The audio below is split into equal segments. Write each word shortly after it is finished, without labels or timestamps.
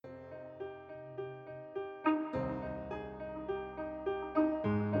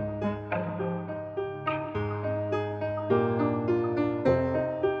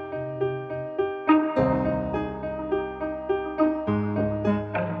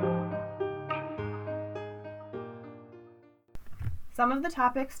Some of the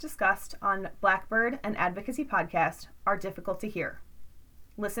topics discussed on Blackbird and Advocacy Podcast are difficult to hear.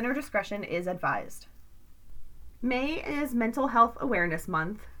 Listener discretion is advised. May is Mental Health Awareness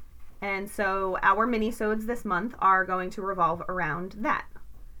Month, and so our minisodes this month are going to revolve around that.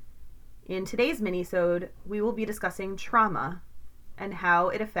 In today's minisode, we will be discussing trauma and how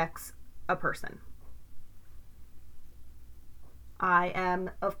it affects a person. I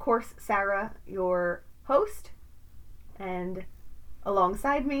am, of course, Sarah, your host, and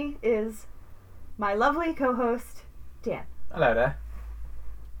alongside me is my lovely co-host, Dan. Hello there.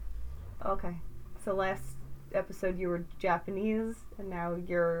 Okay, so last episode you were Japanese, and now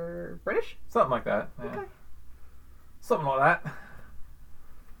you're British? Something like that. Yeah. Okay. Something like that.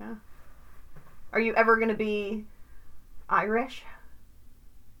 Yeah. Are you ever going to be Irish?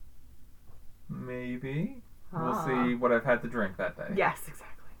 Maybe. We'll see what I've had to drink that day. Yes, exactly.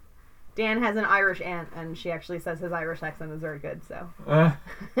 Dan has an Irish aunt, and she actually says his Irish accent is very good, so.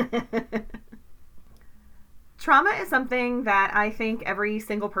 Trauma is something that I think every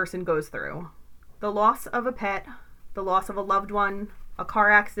single person goes through. The loss of a pet, the loss of a loved one, a car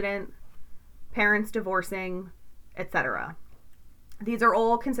accident, parents divorcing, etc. These are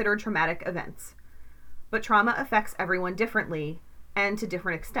all considered traumatic events. But trauma affects everyone differently and to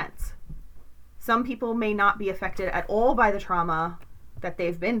different extents. Some people may not be affected at all by the trauma that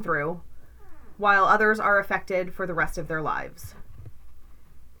they've been through, while others are affected for the rest of their lives.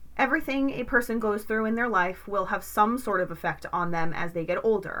 Everything a person goes through in their life will have some sort of effect on them as they get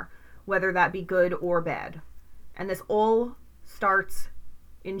older, whether that be good or bad. And this all starts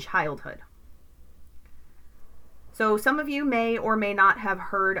in childhood. So some of you may or may not have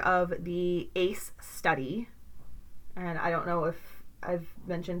heard of the ACE study. And I don't know if I've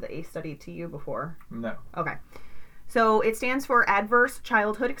mentioned the ACE study to you before. No. Okay. So it stands for Adverse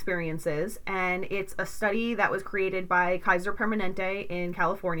Childhood Experiences, and it's a study that was created by Kaiser Permanente in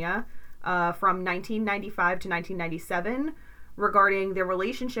California from 1995 to 1997 regarding the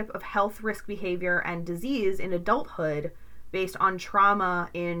relationship of health, risk, behavior, and disease in adulthood based on trauma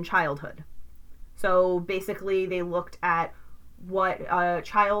in childhood. So basically they looked at what a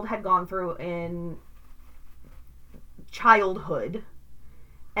child had gone through in childhood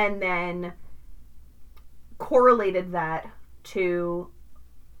and then correlated that to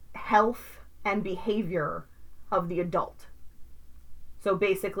health and behavior of the adult. So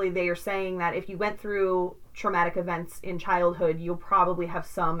basically they are saying that if you went through traumatic events in childhood, you'll probably have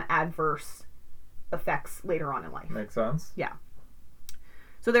some adverse effects later on in life. Makes sense. Yeah.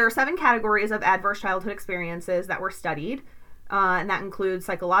 So there are 7 categories of adverse childhood experiences that were studied, and that includes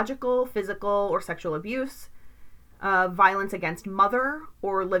psychological, physical, or sexual abuse, violence against mother,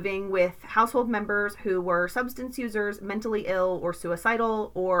 or living with household members who were substance users, mentally ill, or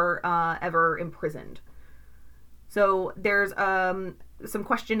suicidal, or ever imprisoned. So there's some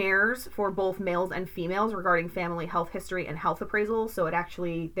questionnaires for both males and females regarding family health history and health appraisal. So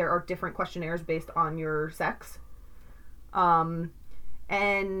there are different questionnaires based on your sex. And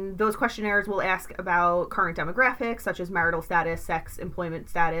those questionnaires will ask about current demographics, such as marital status, sex, employment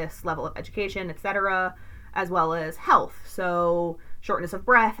status, level of education, etc., as well as health. So shortness of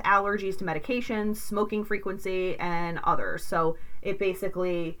breath, allergies to medications, smoking frequency, and others. So it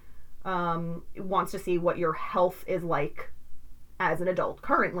basically wants to see what your health is like as an adult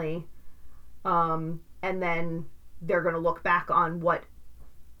currently. And then they're going to look back on what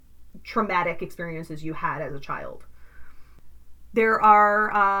traumatic experiences you had as a child. There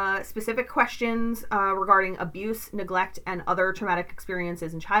are specific questions regarding abuse, neglect, and other traumatic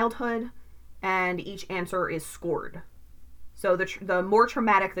experiences in childhood, and each answer is scored. So the more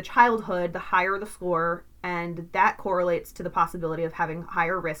traumatic the childhood, the higher the score, and that correlates to the possibility of having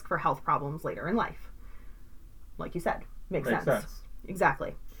higher risk for health problems later in life. Like you said, makes sense.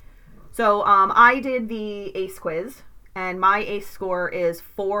 Exactly. So I did the ACE quiz, and my ACE score is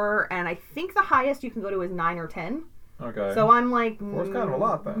 4, and I think the highest you can go to is 9 or 10. Okay. So I'm like 4's kind of a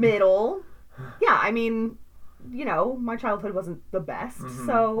lot then. Middle. Yeah, I mean, my childhood wasn't the best. Mm-hmm.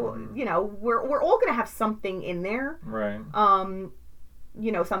 So, we're all going to have something in there. Right.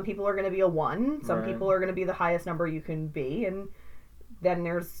 Some people are going to be a 1. Some people are going to be the highest number you can be. And then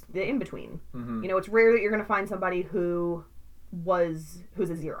there's the in-between. Mm-hmm. It's rare that you're going to find somebody who's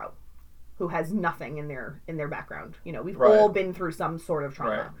a 0, who has nothing in their background. We've all been through some sort of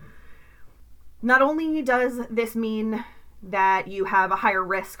trauma. Right. Not only does this mean that you have a higher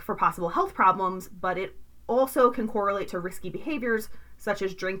risk for possible health problems, but it also can correlate to risky behaviors such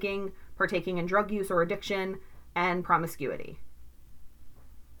as drinking, partaking in drug use or addiction, and promiscuity.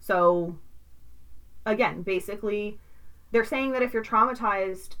 So, again, basically, they're saying that if you're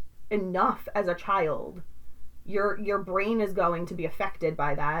traumatized enough as a child, your brain is going to be affected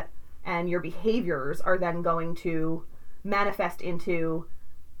by that, and your behaviors are then going to manifest into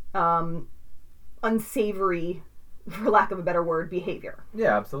unsavory, for lack of a better word, behavior.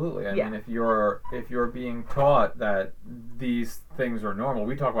 Yeah, absolutely. I mean, if you're being taught that these things are normal,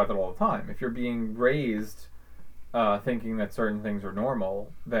 we talk about that all the time. If you're being raised thinking that certain things are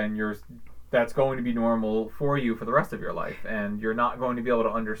normal, then that's going to be normal for you for the rest of your life, and you're not going to be able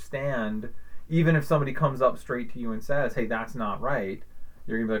to understand. Even if somebody comes up straight to you and says, "Hey, that's not right,"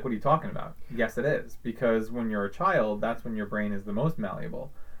 you're gonna be like, "What are you talking about?" Yes, it is, because when you're a child, that's when your brain is the most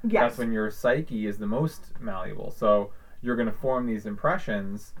malleable. Yes. That's when your psyche is the most malleable. So you're going to form these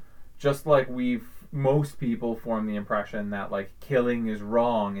impressions, just like most people form the impression that like killing is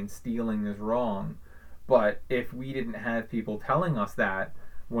wrong and stealing is wrong. But if we didn't have people telling us that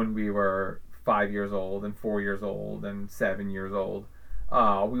when we were 5 years old and 4 years old and 7 years old,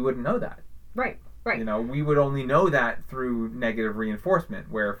 we wouldn't know that. Right. Right. You know, we would only know that through negative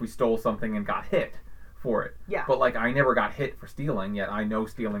reinforcement, where if we stole something and got hit for it. Yeah. But like, I never got hit for stealing, yet I know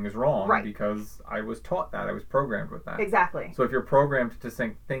stealing is wrong, right, because I was taught that. I was programmed with that. Exactly. So if you're programmed to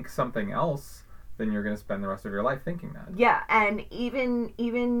think something else, then you're going to spend the rest of your life thinking that. Yeah, and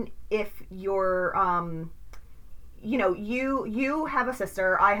even if you're you have a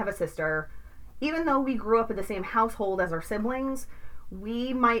sister, I have a sister, even though we grew up in the same household as our siblings,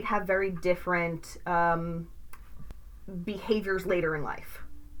 we might have very different behaviors later in life.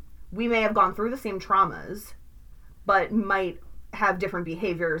 We may have gone through the same traumas, but might have different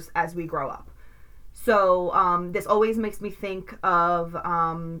behaviors as we grow up. So this always makes me think of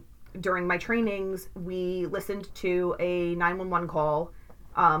during my trainings, we listened to a 911 call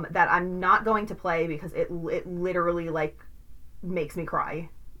that I'm not going to play because it literally like makes me cry.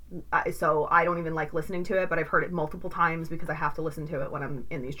 So I don't even like listening to it, but I've heard it multiple times because I have to listen to it when I'm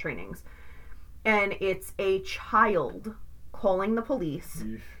in these trainings. And it's a child calling the police.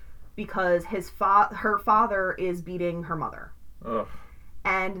 Eesh. Because her father is beating her mother. Ugh.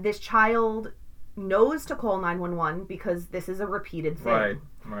 And this child knows to call 911 because this is a repeated thing.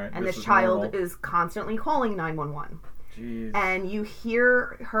 Right. And this child is constantly calling 911. Jeez. And you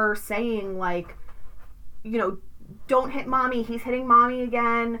hear her saying, like, you know, don't hit mommy, he's hitting mommy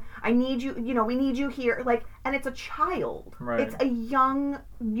again. I need you, we need you here. Like, and it's a child. Right. It's a young,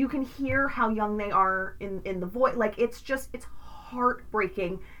 you can hear how young they are in the voice. Like, it's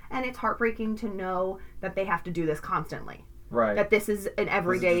heartbreaking. And it's heartbreaking to know that they have to do this constantly. Right. That this is an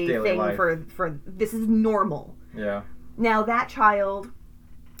everyday thing life. for this is normal. Yeah. Now that child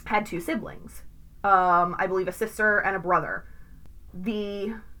had 2 siblings. I believe a sister and a brother.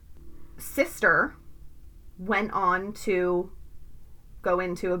 The sister went on to go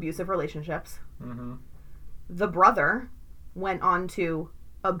into abusive relationships. Mm-hmm. The brother went on to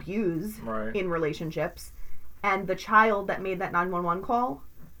abuse right. in relationships. And the child that made that 911 call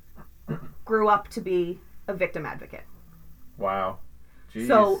grew up to be a victim advocate. Wow. Jeez.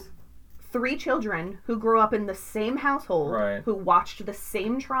 So 3 children who grew up in the same household, right. who watched the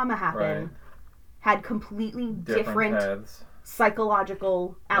same trauma happen, right. had completely different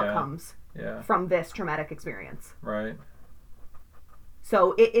psychological outcomes from this traumatic experience. Right.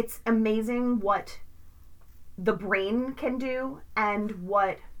 So it's amazing what the brain can do and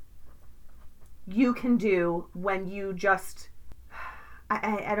what you can do when you just...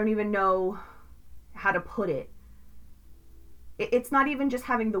 I don't even know how to put it. It's not even just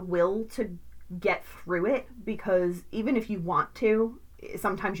having the will to get through it, because even if you want to,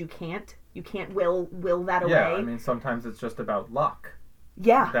 sometimes you can't. You can't will that away. Yeah, I mean, sometimes it's just about luck.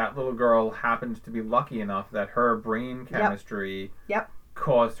 Yeah. That little girl happened to be lucky enough that her brain chemistry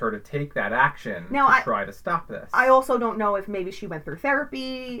caused her to take that action to try to stop this. I also don't know if maybe she went through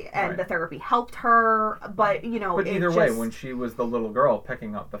therapy and the therapy helped her, but But either way, when she was the little girl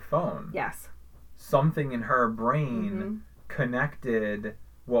picking up the phone, yes, something in her brain connected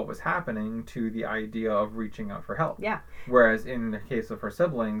what was happening to the idea of reaching out for help. Yeah. Whereas in the case of her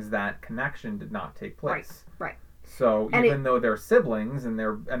siblings, that connection did not take place. Right. So even though they're siblings and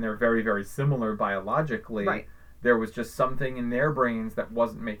they're very, very similar biologically, there was just something in their brains that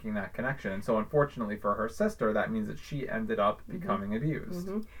wasn't making that connection. And so unfortunately for her sister, that means that she ended up becoming abused.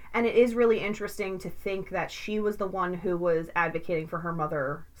 Mm-hmm. And it is really interesting to think that she was the one who was advocating for her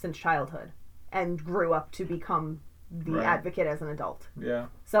mother since childhood and grew up to become the advocate as an adult. Yeah.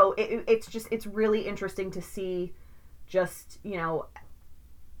 So it's really interesting to see just,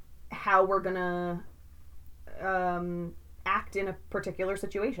 how we're gonna act in a particular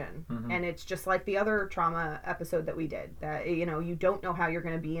situation. Mm-hmm. And it's just like the other trauma episode that we did, that, you know, you don't know how you're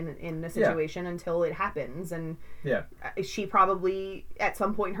going to be in a situation until it happens. And she probably at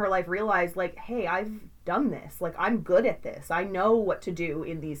some point in her life realized, like, hey, I've done this. Like, I'm good at this. I know what to do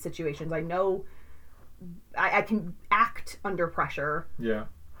in these situations. I know I can act under pressure. Yeah.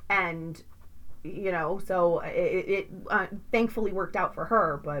 And, you know, so it thankfully worked out for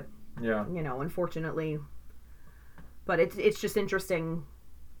her, but, you know, unfortunately. But it's just interesting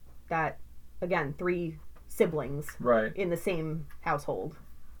that, again, 3 siblings in the same household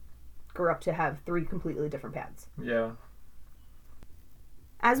grew up to have 3 completely different paths. Yeah.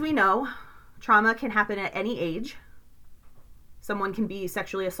 As we know, trauma can happen at any age. Someone can be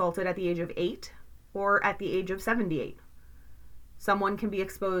sexually assaulted at the age of 8 or at the age of 78. Someone can be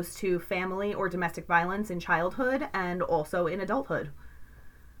exposed to family or domestic violence in childhood and also in adulthood.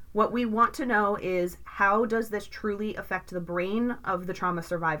 What we want to know is, how does this truly affect the brain of the trauma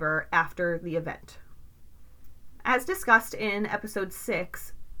survivor after the event? As discussed in episode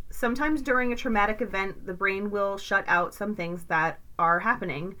 6, sometimes during a traumatic event, the brain will shut out some things that are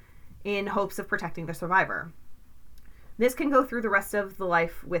happening in hopes of protecting the survivor. This can go through the rest of the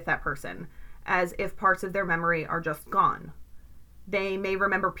life with that person, as if parts of their memory are just gone. They may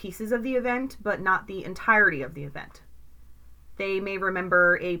remember pieces of the event, but not the entirety of the event. They may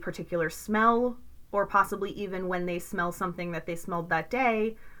remember a particular smell, or possibly even when they smell something that they smelled that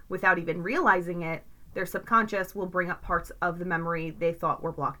day, without even realizing it, their subconscious will bring up parts of the memory they thought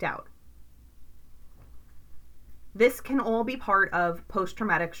were blocked out. This can all be part of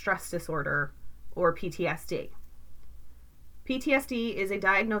post-traumatic stress disorder, or PTSD. PTSD is a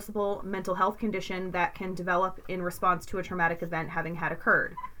diagnosable mental health condition that can develop in response to a traumatic event having had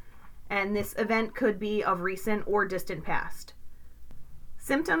occurred. And this event could be of recent or distant past.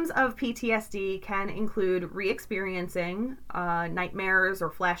 Symptoms of PTSD can include re-experiencing nightmares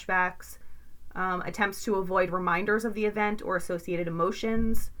or flashbacks, attempts to avoid reminders of the event or associated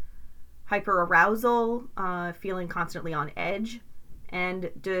emotions, hyperarousal, feeling constantly on edge,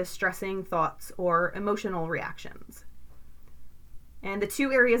 and distressing thoughts or emotional reactions. And the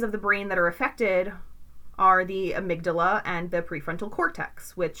 2 areas of the brain that are affected are the amygdala and the prefrontal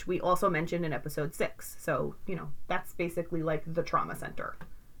cortex, which we also mentioned in episode 6. So, you know, that's basically like the trauma center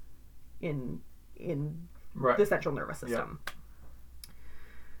in the central nervous system. Yeah.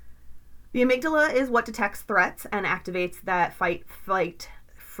 The amygdala is what detects threats and activates that fight, flight,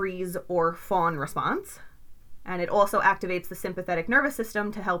 freeze, or fawn response. And it also activates the sympathetic nervous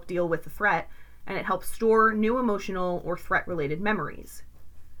system to help deal with the threat, and it helps store new emotional or threat-related memories.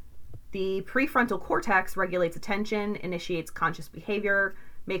 The prefrontal cortex regulates attention, initiates conscious behavior,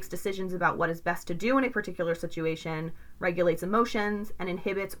 makes decisions about what is best to do in a particular situation, regulates emotions, and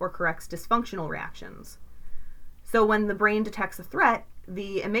inhibits or corrects dysfunctional reactions. So when the brain detects a threat,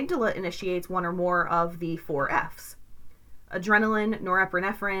 the amygdala initiates one or more of the 4 Fs. Adrenaline,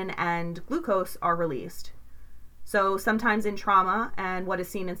 norepinephrine, and glucose are released. So sometimes in trauma, and what is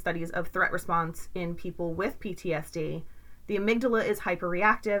seen in studies of threat response in people with PTSD, the amygdala is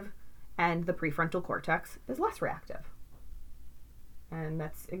hyperreactive, and the prefrontal cortex is less reactive. And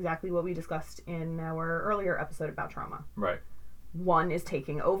that's exactly what we discussed in our earlier episode about trauma. Right. One is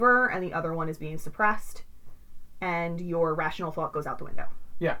taking over, and the other one is being suppressed, and your rational thought goes out the window.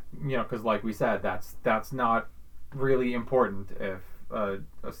 Yeah, you know, because like we said, that's not really important if a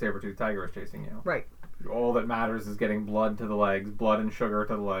saber-toothed tiger is chasing you. Right. All that matters is getting blood to the legs, blood and sugar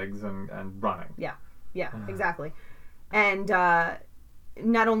to the legs, and running. Yeah, exactly. And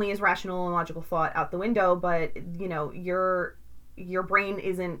not only is rational and logical thought out the window, but, you know, your brain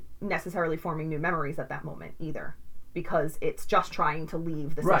isn't necessarily forming new memories at that moment either, because it's just trying to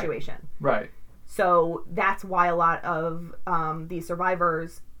leave the situation. Right. So that's why a lot of these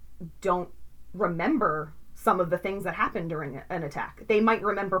survivors don't remember some of the things that happened during an attack. They might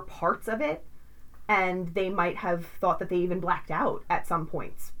remember parts of it, and they might have thought that they even blacked out at some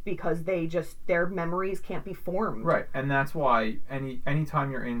points because their memories can't be formed. Right, and that's why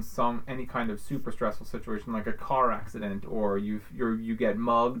anytime you're in any kind of super stressful situation, like a car accident, or you get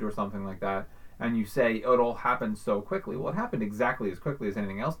mugged or something like that, and you say, oh, it all happened so quickly. Well, it happened exactly as quickly as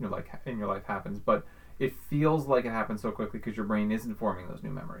anything else in your life happens, but it feels like it happened so quickly because your brain isn't forming those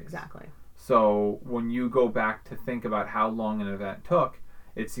new memories. Exactly. So when you go back to think about how long an event took,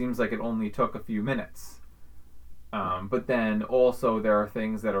 it seems like it only took a few minutes. But then also there are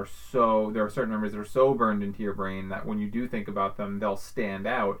certain memories that are so burned into your brain that when you do think about them, they'll stand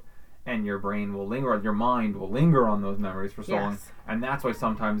out, and your brain will linger, your mind will linger on those memories for so long. And that's why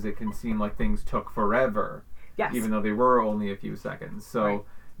sometimes it can seem like things took forever, even though they were only a few seconds. So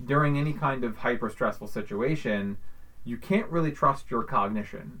during any kind of hyper-stressful situation, you can't really trust your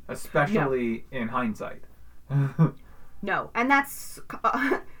cognition, especially in hindsight. No, and that's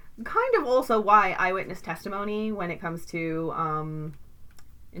kind of also why eyewitness testimony, when it comes to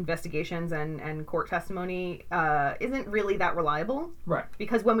investigations and court testimony, isn't really that reliable. Right.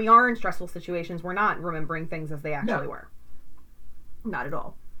 Because when we are in stressful situations, we're not remembering things as they actually were. Not at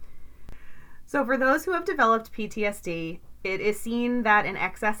all. So for those who have developed PTSD, it is seen that an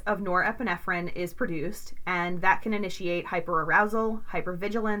excess of norepinephrine is produced, and that can initiate hyperarousal,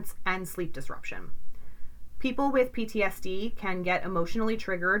 hypervigilance, and sleep disruption. People with PTSD can get emotionally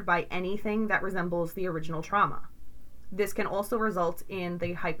triggered by anything that resembles the original trauma. This can also result in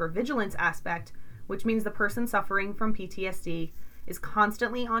the hypervigilance aspect, which means the person suffering from PTSD is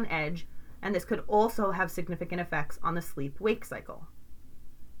constantly on edge, and this could also have significant effects on the sleep-wake cycle.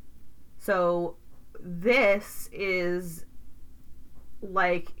 So this is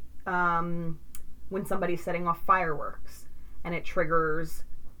like when somebody's setting off fireworks and it triggers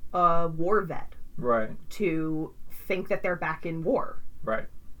a war vet to think that they're back in war. Right.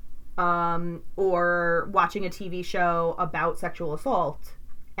 Or watching a TV show about sexual assault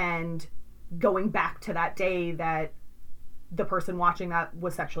and going back to that day that the person watching that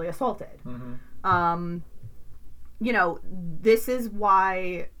was sexually assaulted. Mm-hmm. This is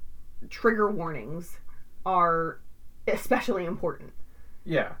why trigger warnings are especially important.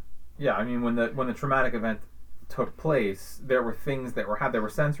 Yeah. I mean, when the traumatic event took place, there were things that there were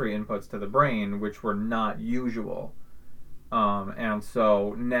sensory inputs to the brain which were not usual. And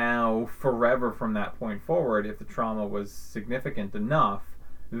so now, forever from that point forward, if the trauma was significant enough,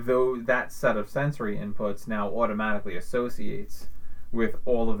 though that set of sensory inputs now automatically associates with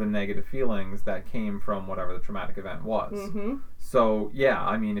all of the negative feelings that came from whatever the traumatic event was. Mm-hmm. So yeah,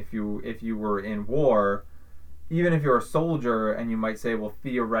 I mean, if you were in war, even if you're a soldier and you might say, well,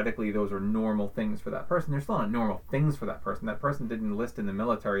 theoretically those are normal things for that person, they're still not normal things for that person. That person didn't enlist in the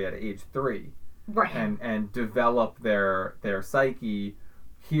military at age 3. Right. And develop their psyche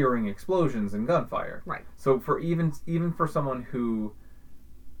hearing explosions and gunfire. Right. So for even for someone who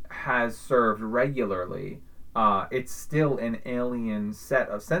has served regularly, it's still an alien set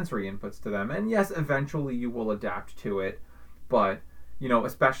of sensory inputs to them. And yes, eventually you will adapt to it, but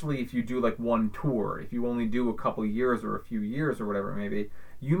especially if you do like one tour, if you only do a couple years or a few years or whatever it may be,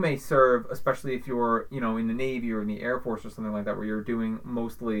 you may serve, especially if you're in the Navy or in the Air Force or something like that, where you're doing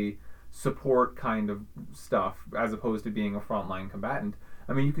mostly support kind of stuff as opposed to being a frontline combatant.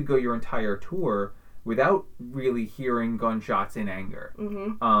 I mean, you could go your entire tour without really hearing gunshots in anger.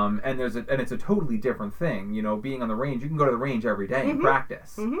 Mm-hmm. And it's a totally different thing. Being on the range, you can go to the range every day and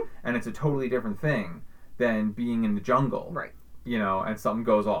practice, and it's a totally different thing than being in the jungle. Right. And something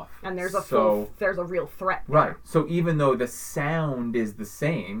goes off. And there's a real threat there. Right. So even though the sound is the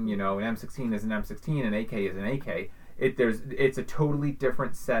same, an M16 is an M16, an AK is an AK, it's a totally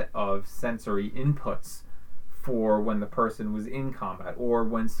different set of sensory inputs for when the person was in combat or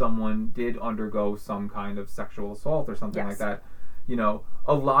when someone did undergo some kind of sexual assault or something like that.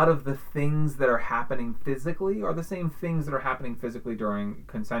 A lot of the things that are happening physically are the same things that are happening physically during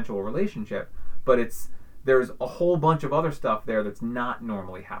consensual relationship, but there's a whole bunch of other stuff there that's not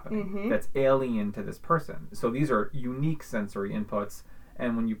normally happening, that's alien to this person. So these are unique sensory inputs,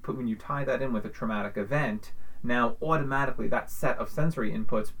 and when you tie that in with a traumatic event, now automatically that set of sensory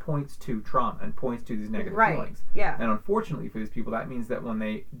inputs points to trauma and points to these negative feelings. Yeah. And unfortunately for these people, that means that when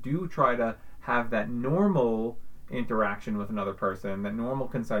they do try to have that normal interaction with another person, that normal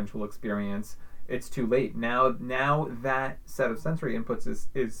consensual experience, it's too late. Now that set of sensory inputs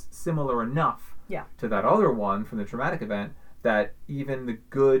is similar enough to that other one from the traumatic event that even the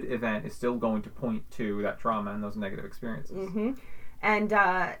good event is still going to point to that trauma and those negative experiences. Mm-hmm. And,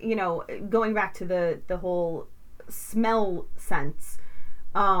 going back to the whole smell sense,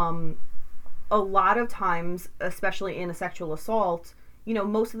 a lot of times, especially in a sexual assault,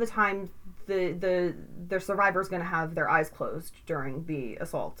 most of the time the survivor is going to have their eyes closed during the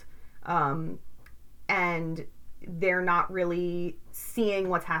assault. And they're not really seeing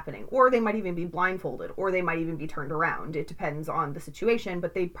what's happening. Or they might even be blindfolded, or they might even be turned around. It depends on the situation,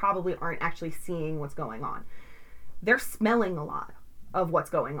 but they probably aren't actually seeing what's going on. They're smelling a lot of what's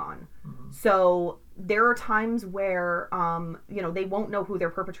going on. Mm-hmm. So there are times where, they won't know who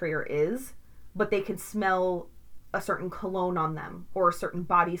their perpetrator is, but they can smell a certain cologne on them, or a certain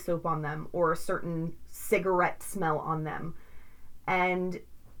body soap on them, or a certain cigarette smell on them. And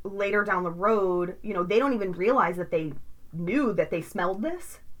later down the road, they don't even realize that they knew that they smelled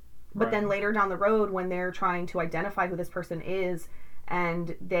this. But then later down the road, when they're trying to identify who this person is,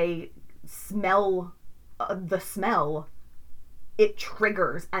 and they smell the smell, it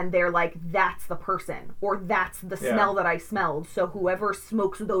triggers and they're like, that's the person, or that's the smell that I smelled. So whoever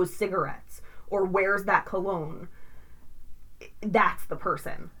smokes those cigarettes or wears that cologne, that's the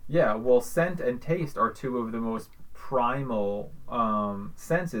person. Yeah, well, scent and taste are two of the most primal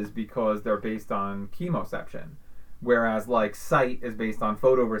senses because they're based on chemoception. Whereas, like, sight is based on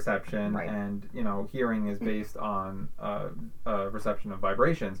photoreception, right. and, you know, hearing is based on reception of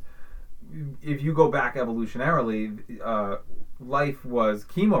vibrations. If you go back evolutionarily, life was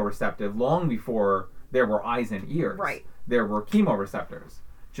chemoreceptive long before there were eyes and ears. Right. There were chemoreceptors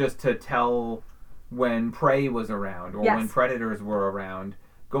just to tell when prey was around or when predators were around,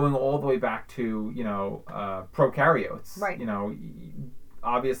 going all the way back to, you know, prokaryotes. Right. You know,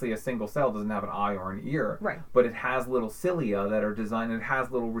 obviously a single cell doesn't have an eye or an ear, right. but it has little cilia that are designed, it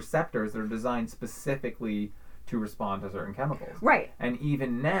has little receptors that are designed specifically to respond to certain chemicals. Right. And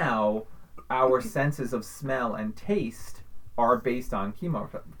even now, our senses of smell and taste are based on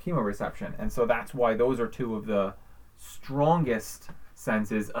chemoreception. And so that's why those are two of the strongest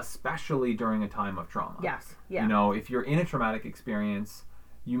senses, especially during a time of trauma. Yes. Yeah. You know, if you're in a traumatic experience,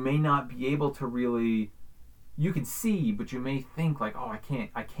 you may not be able to really, you can see, but you may think like, oh, I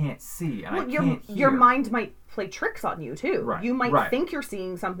can't see, and I can't hear. Your mind might play tricks on you too. Right. You might think you're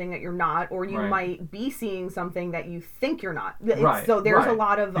seeing something that you're not, or you might be seeing something that you think you're not. So there's a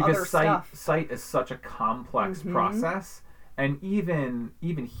lot of other stuff. Sight is such a complex process, and even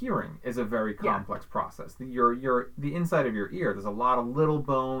hearing is a very complex process. The inside of your ear, there's a lot of little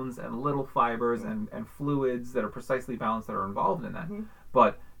bones and little fibers and fluids that are precisely balanced that are involved in that.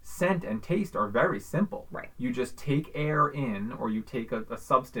 But scent and taste are very simple. Right. You just take air in, or you take a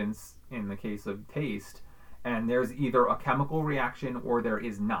substance, in the case of taste, and there's either a chemical reaction or there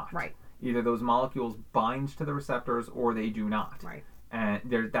is not. Right. Either those molecules bind to the receptors or they do not. Right. And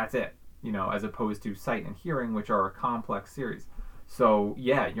that's it, you know, as opposed to sight and hearing, which are a complex series. So,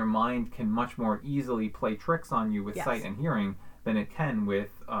 yeah, your mind can much more easily play tricks on you with sight and hearing than it can with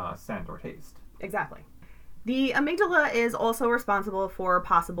scent or taste. Exactly. The amygdala is also responsible for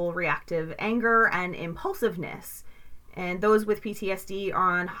possible reactive anger and impulsiveness, and those with PTSD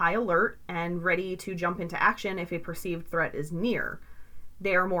are on high alert and ready to jump into action if a perceived threat is near.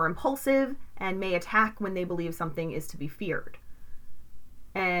 They are more impulsive and may attack when they believe something is to be feared.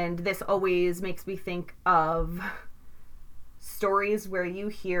 And this always makes me think of stories where you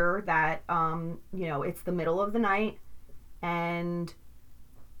hear that, you know, it's the middle of the night and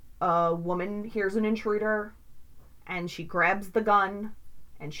a woman hears an intruder and she grabs the gun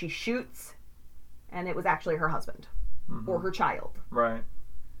and she shoots, and it was actually her husband or her child. Right.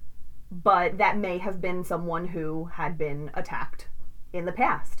 But that may have been someone who had been attacked in the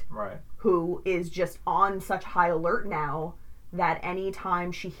past. Right. Who is just on such high alert now that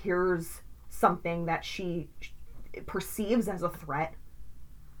anytime she hears something that she perceives as a threat,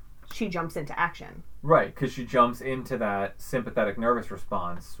 she jumps into action. Right, because she jumps into that sympathetic nervous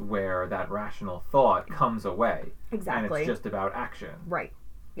response where that rational thought comes away. Exactly. And it's just about action. Right.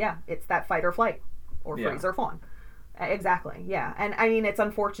 Yeah, it's that fight or flight, or freeze or fawn. Exactly, yeah. And I mean, it's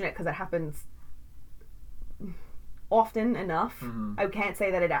unfortunate because it happens often enough. I can't say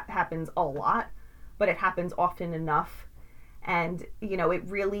that it happens a lot, but it happens often enough. And, you know, it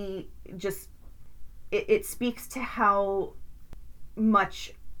really just, it speaks to how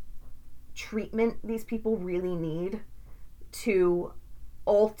much treatment these people really need to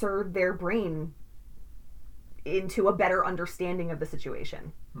alter their brain into a better understanding of the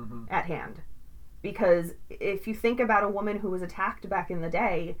situation at hand. Because if you think about a woman who was attacked back in the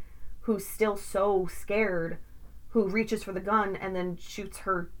day, who's still so scared, who reaches for the gun and then shoots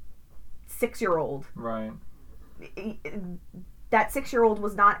her 6-year-old. Right. That 6-year-old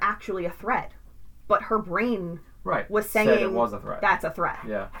was not actually a threat, but her brain was saying said it was a threat. That's a threat.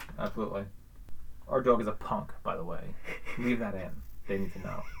 Yeah, absolutely. Our dog is a punk, by the way. Leave that in. They need to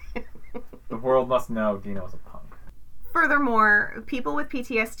know. The world must know Dino is a punk. Furthermore, people with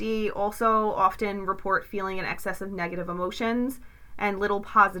PTSD also often report feeling an excess of negative emotions and little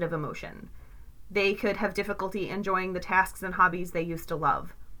positive emotion. They could have difficulty enjoying the tasks and hobbies they used to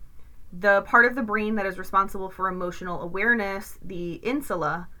love. The part of the brain that is responsible for emotional awareness, the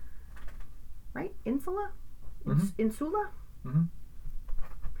insula, right? Insula? Insula?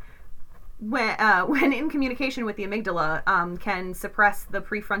 When in communication with the amygdala, can suppress the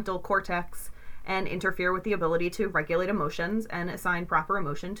prefrontal cortex and interfere with the ability to regulate emotions and assign proper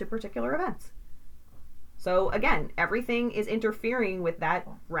emotion to particular events. So again, everything is interfering with that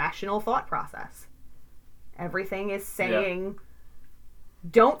rational thought process. Everything is saying,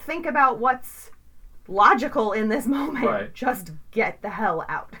 don't think about what's logical in this moment. Right. Just get the hell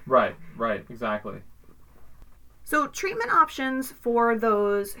out. Right, exactly. So treatment options for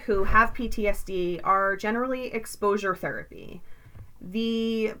those who have PTSD are generally exposure therapy.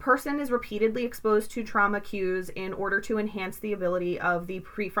 The person is repeatedly exposed to trauma cues in order to enhance the ability of the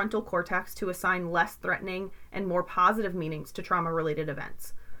prefrontal cortex to assign less threatening and more positive meanings to trauma-related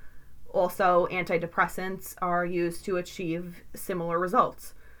events. Also, antidepressants are used to achieve similar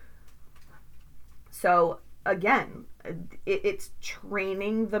results. So, again, it's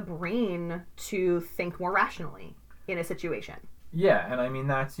training the brain to think more rationally in a situation. Yeah, and I mean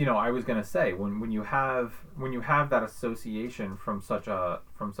that's, I was gonna say when you have that association from such a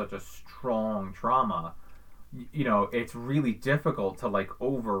strong trauma, it's really difficult to like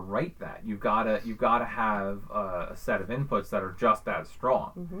overwrite that. You've gotta have a set of inputs that are just as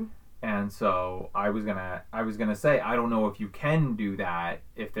strong. Mm-hmm. And so I was gonna say, I don't know if you can do that,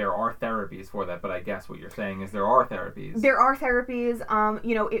 if there are therapies for that, but I guess what you're saying is there are therapies. There are therapies.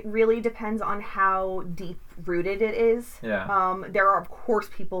 It really depends on how deep rooted it is. Yeah. There are of course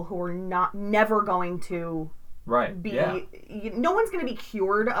people who are never going to be. Yeah. No one's going to be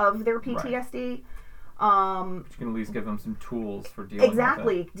cured of their PTSD. Right. But you can at least give them some tools for dealing with it.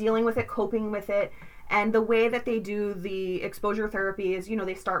 Exactly, dealing with it, coping with it. And the way that they do the exposure therapy is,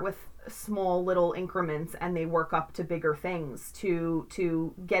 they start with small little increments and they work up to bigger things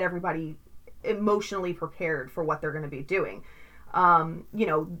to get everybody emotionally prepared for what they're going to be doing.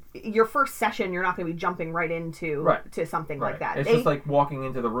 Your first session, you're not going to be jumping right into to something like that. It's just like walking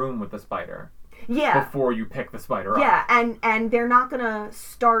into the room with the spider. Yeah. Before you pick the spider up. Yeah, and they're not going to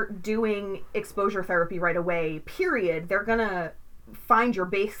start doing exposure therapy right away, period. They're going to find your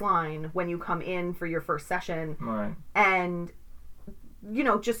baseline when you come in for your first session. Right. And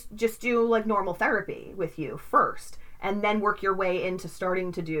just do like normal therapy with you first, and then work your way into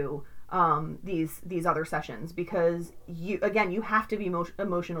starting to do these other sessions, because you have to be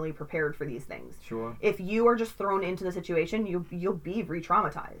emotionally prepared for these things. Sure. If you are just thrown into the situation, you'll be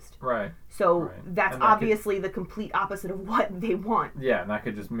re-traumatized. Right. So that's obviously the complete opposite of what they want. Yeah, and that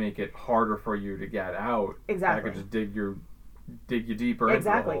could just make it harder for you to get out. Exactly. That could just dig you deeper into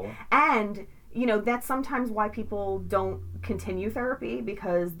the hole. And that's sometimes why people don't continue therapy,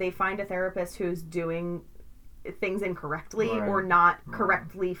 because they find a therapist who's doing things incorrectly or not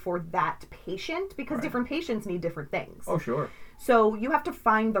correctly for that patient, because different patients need different things. Oh, sure. So you have to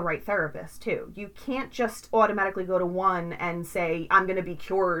find the right therapist too. You can't just automatically go to one and say, I'm going to be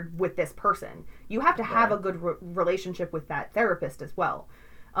cured with this person. You have to have a good relationship with that therapist as well.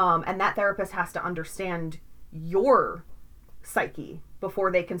 And that therapist has to understand your psyche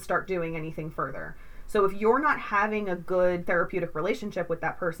before they can start doing anything further. So if you're not having a good therapeutic relationship with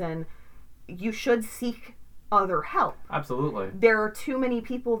that person, you should seek other help. Absolutely. There are too many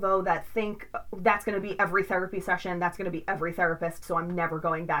people, though, that think that's going to be every therapy session, that's going to be every therapist, so I'm never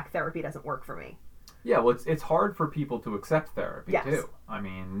going back. Therapy doesn't work for me. Yeah, well, it's hard for people to accept therapy, too. I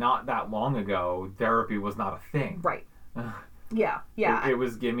mean, not that long ago, therapy was not a thing. Right. Yeah. It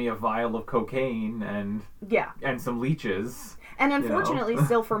was give me a vial of cocaine and some leeches. And unfortunately,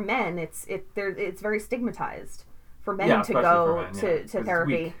 still for men, it's very stigmatized for men to go to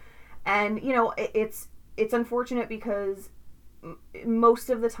therapy. And it's unfortunate because most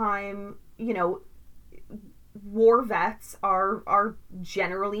of the time, war vets are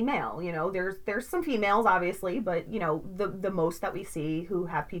generally male. There's some females, obviously, but the most that we see who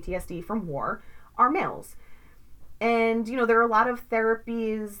have PTSD from war are males. And, there are a lot of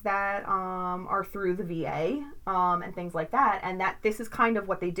therapies that are through the VA and things like that. And this is kind of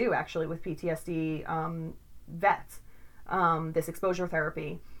what they do, actually, with PTSD vets, this exposure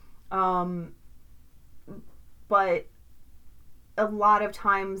therapy. But a lot of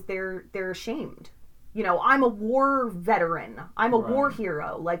times they're ashamed. I'm a war veteran. I'm a war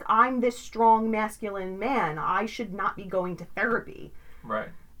hero. Like, I'm this strong, masculine man. I should not be going to therapy. Right.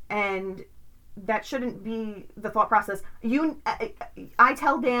 And that shouldn't be the thought process. I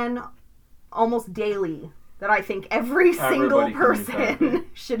tell Dan almost daily that I think every single person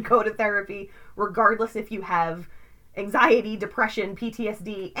should go to therapy, regardless if you have anxiety, depression,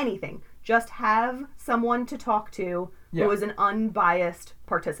 PTSD, anything. Just have someone to talk to who is an unbiased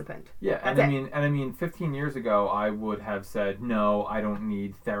participant. Yeah, I mean, 15 years ago, I would have said, no, I don't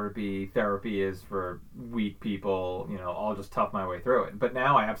need therapy. Therapy is for weak people. I'll just tough my way through it. But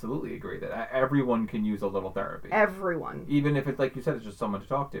now I absolutely agree that everyone can use a little therapy. Everyone. Even if it's, like you said, it's just someone to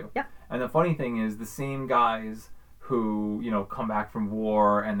talk to. Yeah. And the funny thing is, the same guys who, come back from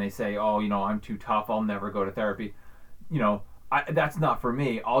war and they say, oh, I'm too tough, I'll never go to therapy. That's not for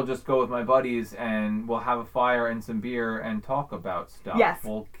me. I'll just go with my buddies and we'll have a fire and some beer and talk about stuff. Yes.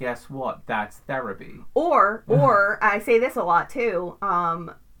 Well, guess what? That's therapy. Or I say this a lot too,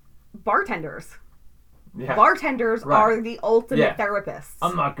 bartenders. Yeah. Bartenders Right. are the ultimate Yeah. therapists.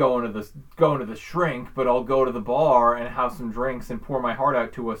 I'm not going to the shrink, but I'll go to the bar and have some drinks and pour my heart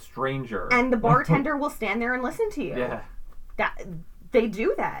out to a stranger. And the bartender will stand there and listen to you. Yeah. They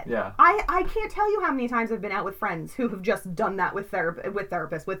do that. Yeah. I can't tell you how many times I've been out with friends who have just done that with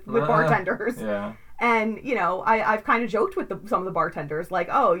therapists, with bartenders. Yeah. And, you know, I've kind of joked with some of the bartenders, like,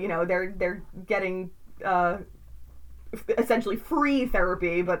 oh, you know, they're getting essentially free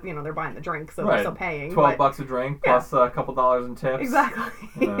therapy, but, you know, they're buying the drink, so they're still paying. $12 a drink plus a couple dollars in tips. Exactly.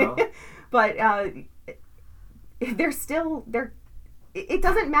 You know? But they're still, it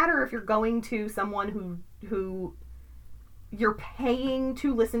doesn't matter if you're going to someone who you're paying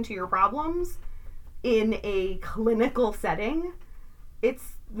to listen to your problems in a clinical setting.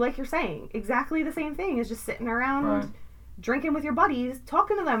 It's like you're saying, exactly the same thing as just sitting around drinking with your buddies,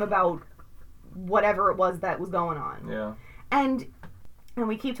 talking to them about whatever it was that was going on. Yeah. And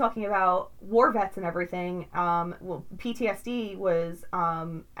we keep talking about war vets and everything. Well, PTSD was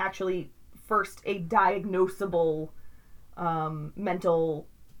actually first a diagnosable mental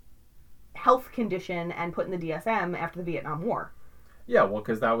health condition and put in the DSM after the Vietnam War. Yeah, well,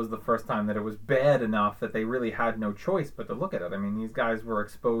 because that was the first time that it was bad enough that they really had no choice but to look at it. I mean, these guys were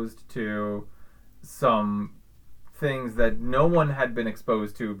exposed to some things that no one had been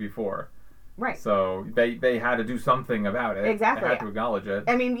exposed to before. Right. So they had to do something about it. Exactly. They had to acknowledge it.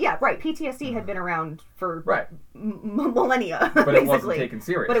 I mean, yeah, right. PTSD had been around for millennia, but basically. It wasn't taken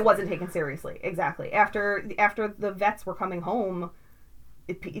seriously. But it wasn't taken seriously. Exactly. After the vets were coming home,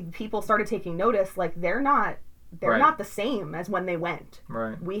 people started taking notice. Like they're not the same as when they went.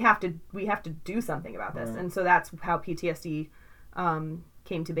 Right. We have to do something about this, and so that's how PTSD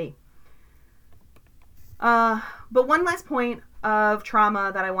came to be. But one last point of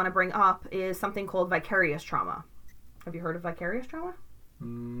trauma that I want to bring up is something called vicarious trauma. Have you heard of vicarious trauma?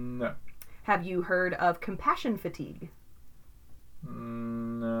 No. Have you heard of compassion fatigue?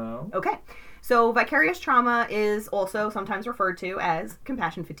 No. Okay. So vicarious trauma is also sometimes referred to as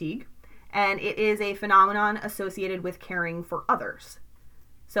compassion fatigue, and it is a phenomenon associated with caring for others.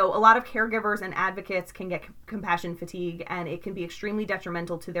 So a lot of caregivers and advocates can get compassion fatigue, and it can be extremely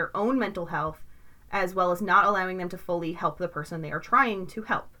detrimental to their own mental health, as well as not allowing them to fully help the person they are trying to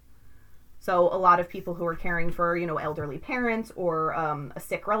help. So a lot of people who are caring for, you know, elderly parents or a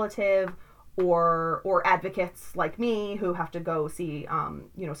sick relative, or advocates like me who have to go see,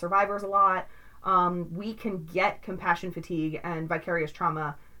 you know, survivors a lot, we can get compassion fatigue and vicarious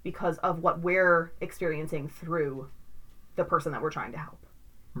trauma because of what we're experiencing through the person that we're trying to help.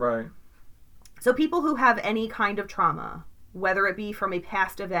 Right. So people who have any kind of trauma, whether it be from a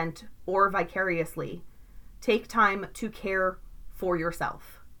past event or vicariously, take time to care for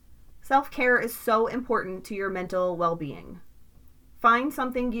yourself. Self-care is so important to your mental well-being. Find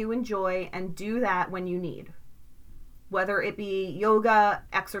something you enjoy and do that when you need. Whether it be yoga,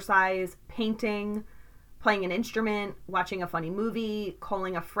 exercise, painting, playing an instrument, watching a funny movie,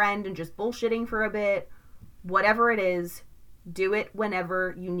 calling a friend and just bullshitting for a bit, whatever it is, do it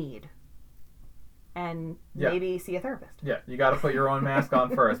whenever you need. And maybe see a therapist. Yeah, you got to put your own mask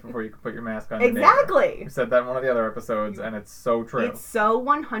on first before you can put your mask on. Exactly. You said that in one of the other episodes, and it's so true. It's so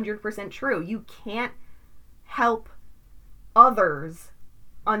 100% true. You can't help others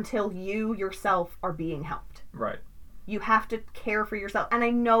until you yourself are being helped. Right. You have to care for yourself. And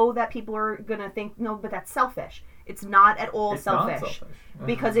I know that people are going to think, no, but that's selfish. It's not at all selfish. Not selfish.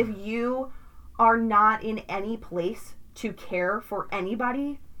 Because if you are not in any place to care for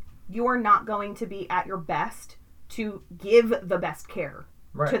anybody, you are not going to be at your best to give the best care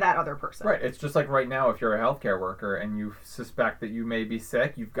to that other person. Right. It's just like right now, if you're a healthcare worker and you suspect that you may be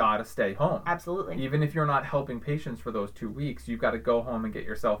sick, you've got to stay home. Absolutely. Even if you're not helping patients for those 2 weeks, you've got to go home and get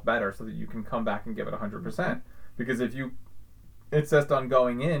yourself better so that you can come back and give it 100%. Because if you insist on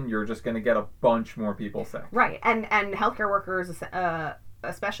going in, you're just going to get a bunch more people sick. Right. And healthcare workers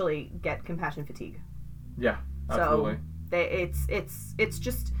especially get compassion fatigue. Yeah, absolutely. So it's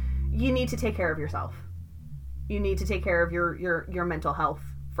just, you need to take care of yourself. You need to take care of your mental health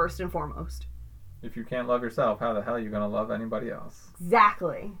first and foremost. If you can't love yourself, how the hell are you going to love anybody else?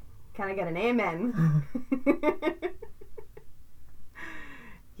 Exactly. Can I get an amen?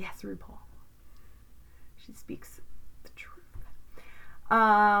 Yes, RuPaul. She speaks the truth.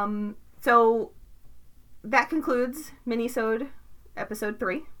 So that concludes Minisode episode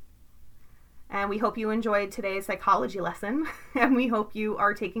 3. And we hope you enjoyed today's psychology lesson. And we hope you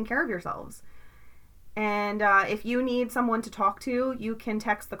are taking care of yourselves. And if you need someone to talk to, you can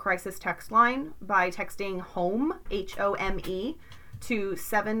text the crisis text line by texting HOME, HOME, to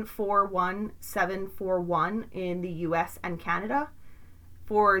 741-741 in the US and Canada.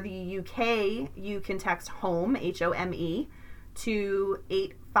 For the UK, you can text HOME, HOME, to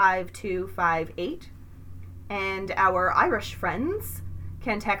 85258. And our Irish friends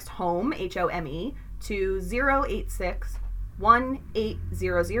can text HOME, HOME, to 086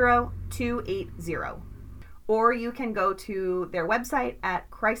 1800 280. Or you can go to their website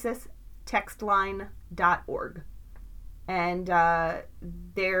at crisistextline.org. And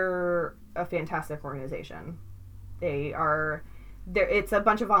they're a fantastic organization. It's a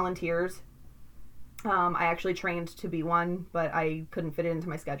bunch of volunteers. I actually trained to be one, but I couldn't fit it into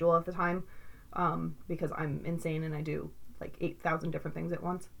my schedule at the time because I'm insane and I do like 8,000 different things at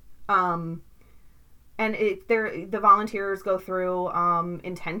once. And the volunteers go through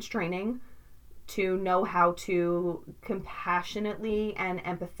intense training to know how to compassionately and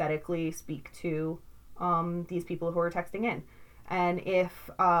empathetically speak to these people who are texting in. And if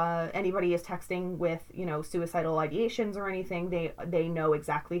anybody is texting with, suicidal ideations or anything, they know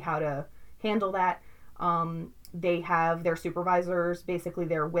exactly how to handle that. They have their supervisors, basically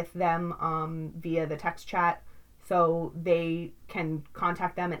they're with them via the text chat, so they can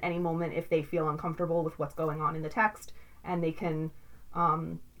contact them at any moment if they feel uncomfortable with what's going on in the text, and they can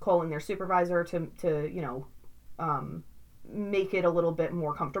call in their supervisor to make it a little bit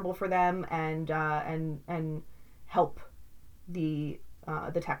more comfortable for them and help the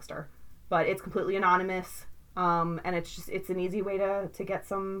texter. But it's completely anonymous, and it's an easy way to get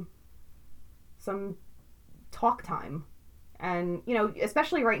some talk time. And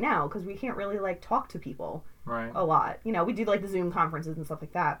especially right now, because we can't really talk to people a lot. We do the Zoom conferences and stuff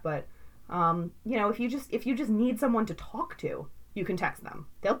like that, but if you just need someone to talk to, you can text them.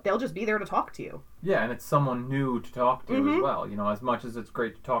 They'll just be there to talk to you. Yeah, and it's someone new to talk to as well. As much as it's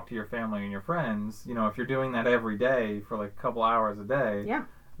great to talk to your family and your friends, if you're doing that every day for a couple hours a day,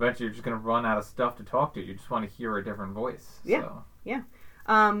 eventually you're just going to run out of stuff to talk to. You just want to hear a different voice. Yeah. So. Yeah.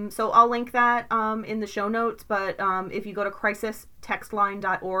 So I'll link that in the show notes, but if you go to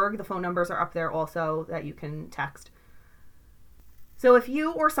crisistextline.org, the phone numbers are up there also that you can text. So if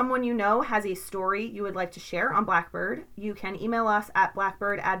you or someone you know has a story you would like to share on Blackbird, you can email us at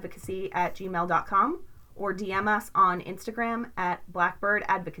blackbirdadvocacy@gmail.com or DM us on Instagram at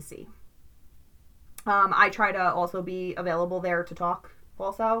blackbirdadvocacy. I try to also be available there to talk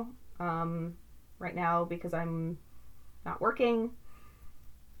also right now because I'm not working.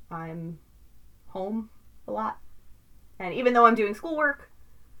 I'm home a lot. And even though I'm doing schoolwork,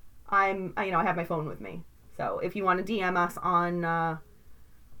 I have my phone with me. So if you want to DM us on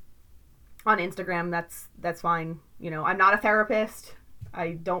Instagram, that's fine. I'm not a therapist.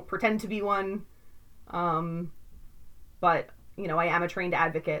 I don't pretend to be one. But I am a trained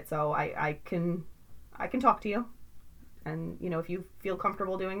advocate, so I can talk to you. And if you feel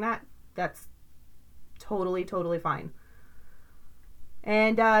comfortable doing that, that's totally fine.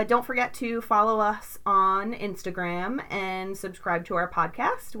 And don't forget to follow us on Instagram and subscribe to our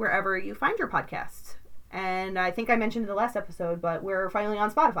podcast wherever you find your podcasts. And I think I mentioned in the last episode, but we're finally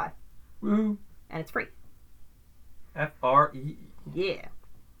on Spotify. Woo! And it's free. FREE. Yeah.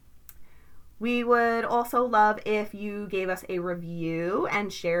 We would also love if you gave us a review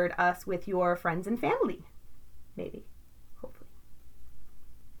and shared us with your friends and family. Maybe. Hopefully.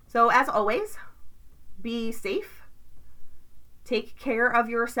 So as always, be safe. Take care of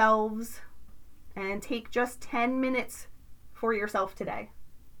yourselves. And take just 10 minutes for yourself today.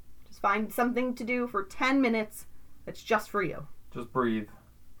 Just find something to do for 10 minutes that's just for you. Just breathe.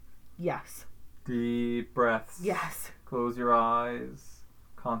 Yes. Deep breaths. Yes. Close your eyes.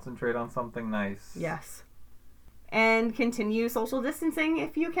 Concentrate on something nice. Yes. And continue social distancing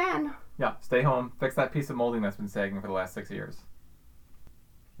if you can. Yeah, stay home. Fix that piece of molding that's been sagging for the last 6 years.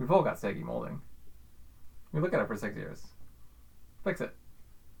 We've all got saggy molding. We look at it for 6 years. Fix it.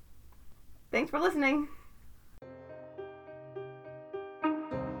 Thanks for listening.